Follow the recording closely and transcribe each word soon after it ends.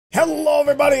Hello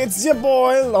everybody, it's your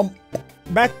boy Lump,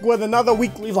 back with another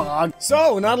weekly vlog.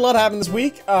 So, not a lot happened this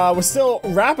week. We're still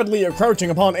rapidly approaching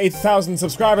upon 8,000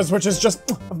 subscribers, which is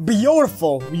just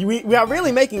beautiful. We are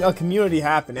really making a community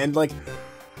happen, and like,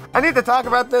 I need to talk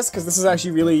about this, because this is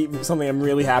actually really something I'm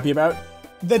really happy about.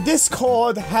 The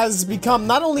Discord has become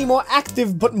not only more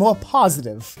active, but more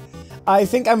positive. I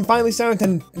think I'm finally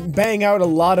starting to bang out a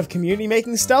lot of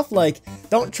community-making stuff, like,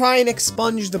 don't try and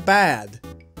expunge the bad.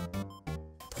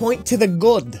 Point to the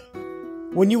good.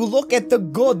 When you look at the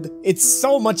good, it's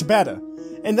so much better.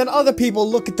 And then other people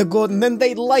look at the good, and then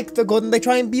they like the good, and they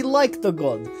try and be like the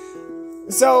good.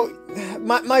 So,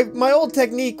 my old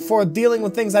technique for dealing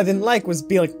with things I didn't like was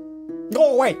be like,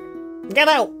 go away, get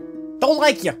out, don't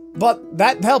like you. But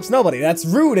that helps nobody. That's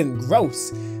rude and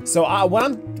gross. So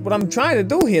what I'm trying to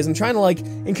do here is I'm trying to like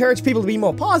encourage people to be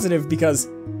more positive, because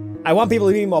I want people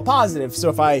to be more positive.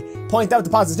 So if I point out the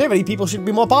positivity, people should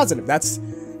be more positive. That's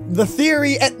the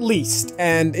theory, at least,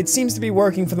 and it seems to be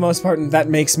working for the most part, and that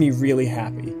makes me really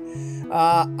happy.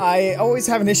 I always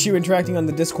have an issue interacting on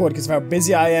the Discord because of how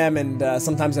busy I am, and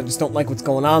sometimes I just don't like what's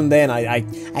going on there, and I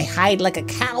hide like a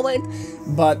coward.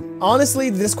 But honestly,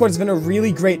 the Discord has been a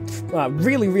really great,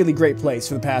 really great place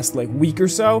for the past like week or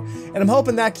so, and I'm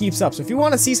hoping that keeps up. So if you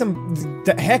want to see some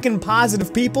heckin'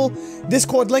 positive people,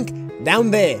 Discord link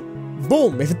down there.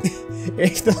 Boom!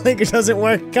 If the link doesn't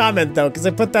work, comment though, because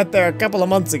I put that there a couple of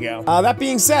months ago. That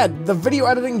being said, the video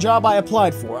editing job I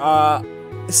applied for,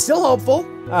 still hopeful.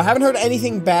 Haven't heard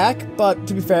anything back, but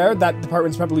to be fair, that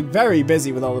department's probably very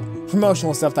busy with all the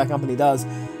promotional stuff that company does.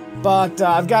 But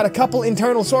I've got a couple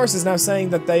internal sources now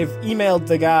saying that they've emailed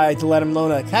the guy to let him know,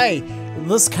 like, hey,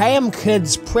 this Cam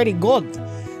kid's pretty good.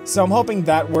 So I'm hoping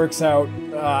that works out.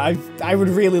 I would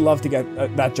really love to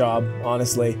get that job,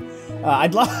 honestly.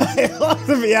 I'd love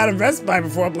to be out of Best Buy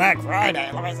before Black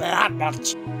Friday, let me say that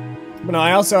much. But no,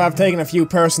 I also have taken a few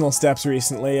personal steps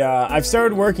recently. I've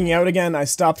started working out again. I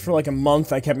stopped for like a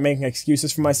month. I kept making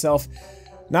excuses for myself.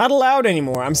 Not allowed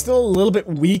anymore. I'm still a little bit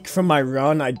weak from my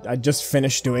run. I just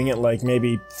finished doing it like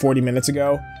maybe 40 minutes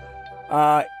ago.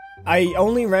 I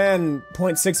only ran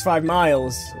 0.65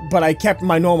 miles, but I kept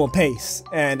my normal pace.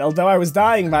 And although I was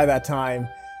dying by that time,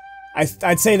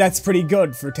 I'd say that's pretty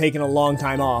good for taking a long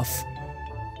time off.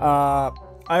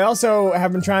 I also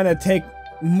have been trying to take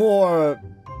more,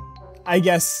 I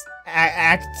guess,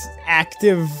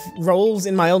 active roles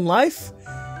in my own life.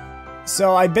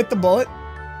 So I bit the bullet,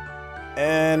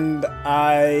 and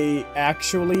I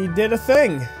actually did a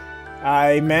thing.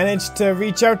 I managed to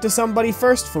reach out to somebody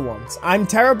first for once. I'm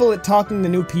terrible at talking to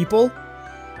new people.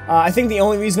 I think the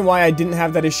only reason why I didn't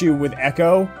have that issue with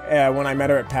Echo when I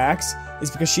met her at PAX is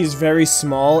because she's very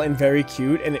small and very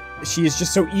cute, and she is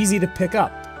just so easy to pick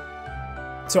up.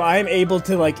 So I am able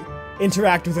to, like,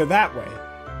 interact with her that way.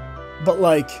 But,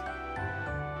 like,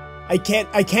 I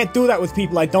can't do that with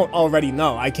people I don't already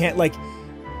know. I can't, like,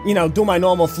 you know, do my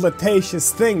normal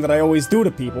flirtatious thing that I always do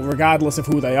to people, regardless of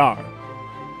who they are.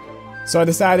 So I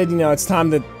decided, you know, it's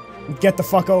time to get the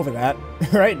fuck over that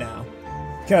right now.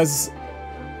 Because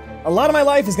a lot of my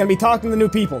life is gonna be talking to new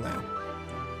people now.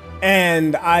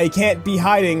 And I can't be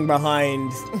hiding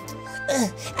behind,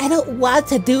 I don't want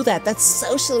to do that, that's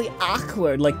socially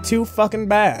awkward, like, too fucking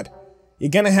bad. You're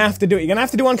gonna have to do it. You're gonna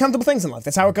have to do uncomfortable things in life,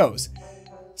 that's how it goes.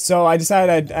 So I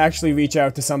decided I'd actually reach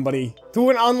out to somebody through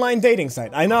an online dating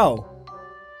site. I know.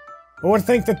 Who would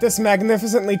think that this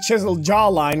magnificently chiseled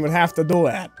jawline would have to do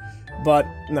that? But,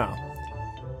 no.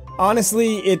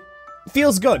 Honestly, it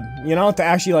feels good, you know, to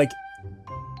actually, like,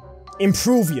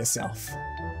 improve yourself.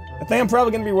 I think I'm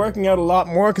probably gonna be working out a lot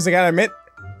more, because I gotta admit,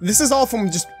 this is all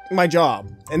from just my job,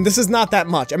 and this is not that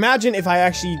much. Imagine if I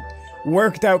actually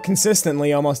worked out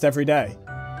consistently almost every day.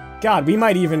 God, we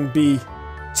might even be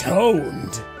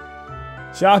toned.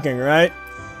 Shocking, right?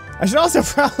 I should also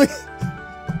probably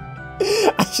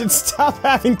I should stop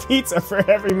having pizza for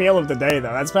every meal of the day,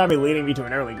 though. That's probably leading me to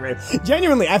an early grave.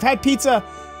 Genuinely, I've had pizza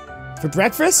for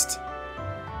breakfast,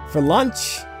 for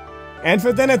lunch, and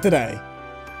for dinner today.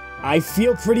 I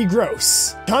feel pretty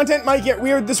gross. Content might get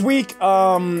weird this week.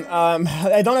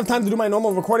 I don't have time to do my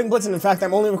normal recording blitz, and in fact,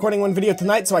 I'm only recording one video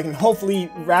tonight, so I can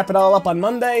hopefully wrap it all up on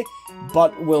Monday.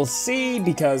 But we'll see,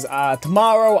 because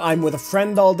tomorrow I'm with a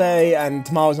friend all day, and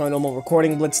tomorrow's my normal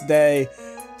recording blitz day.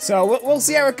 So we'll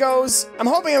see how it goes. I'm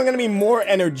hoping I'm gonna be more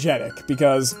energetic,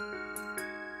 because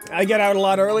I get out a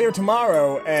lot earlier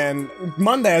tomorrow, and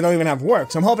Monday I don't even have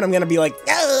work, so I'm hoping I'm gonna be like,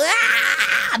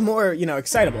 more, you know,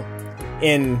 excitable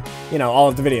in, you know, all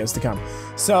of the videos to come.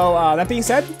 So, that being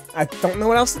said, I don't know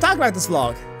what else to talk about this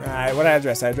vlog. What did I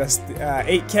address? I addressed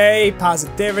 8K,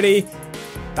 positivity,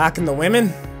 talking to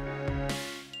women.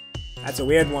 That's a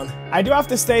weird one. I do have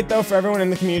to state, though, for everyone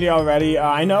in the community already,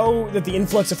 I know that the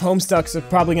influx of Homestucks are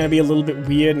probably going to be a little bit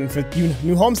weird, and for you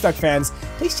new Homestuck fans,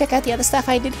 please check out the other stuff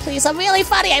I did, please. I'm really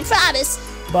funny, I promise!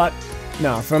 But,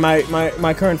 no, for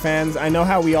my current fans, I know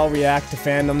how we all react to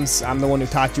fandoms. I'm the one who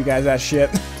taught you guys that shit.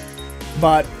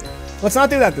 But, let's not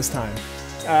do that this time.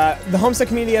 The Homestuck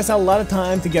community has had a lot of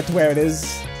time to get to where it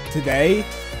is today.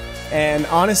 And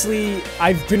honestly,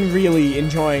 I've been really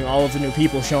enjoying all of the new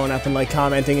people showing up and like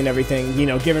commenting and everything, you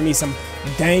know, giving me some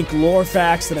dank lore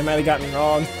facts that I might have gotten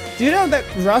wrong. Do you know that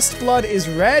rust blood is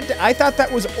red? I thought that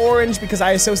was orange because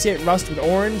I associate rust with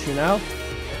orange, you know?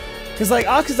 Because like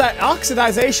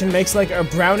oxidization makes like a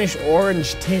brownish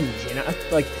orange tinge, you know?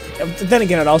 Like, then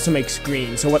again, it also makes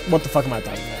green, so what the fuck am I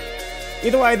talking about?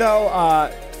 Either way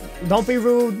though, don't be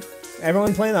rude.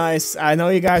 Everyone play nice. I know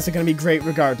you guys are gonna be great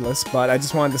regardless, but I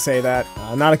just wanted to say that.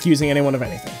 I'm not accusing anyone of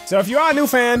anything. So if you are a new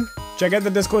fan, check out the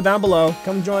Discord down below.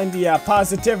 Come join the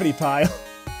positivity pile.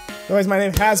 Otherwise, my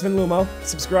name has been Lumo.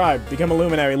 Subscribe, become a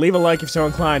luminary, leave a like if so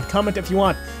inclined, comment if you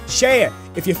want, share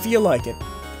if you feel like it.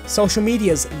 Social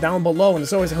media's down below, and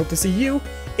as always, I hope to see you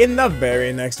in the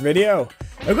very next video.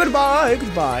 Goodbye,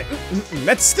 goodbye.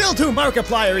 That's still too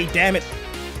Markiplier-y, damn it.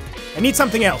 I need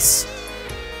something else.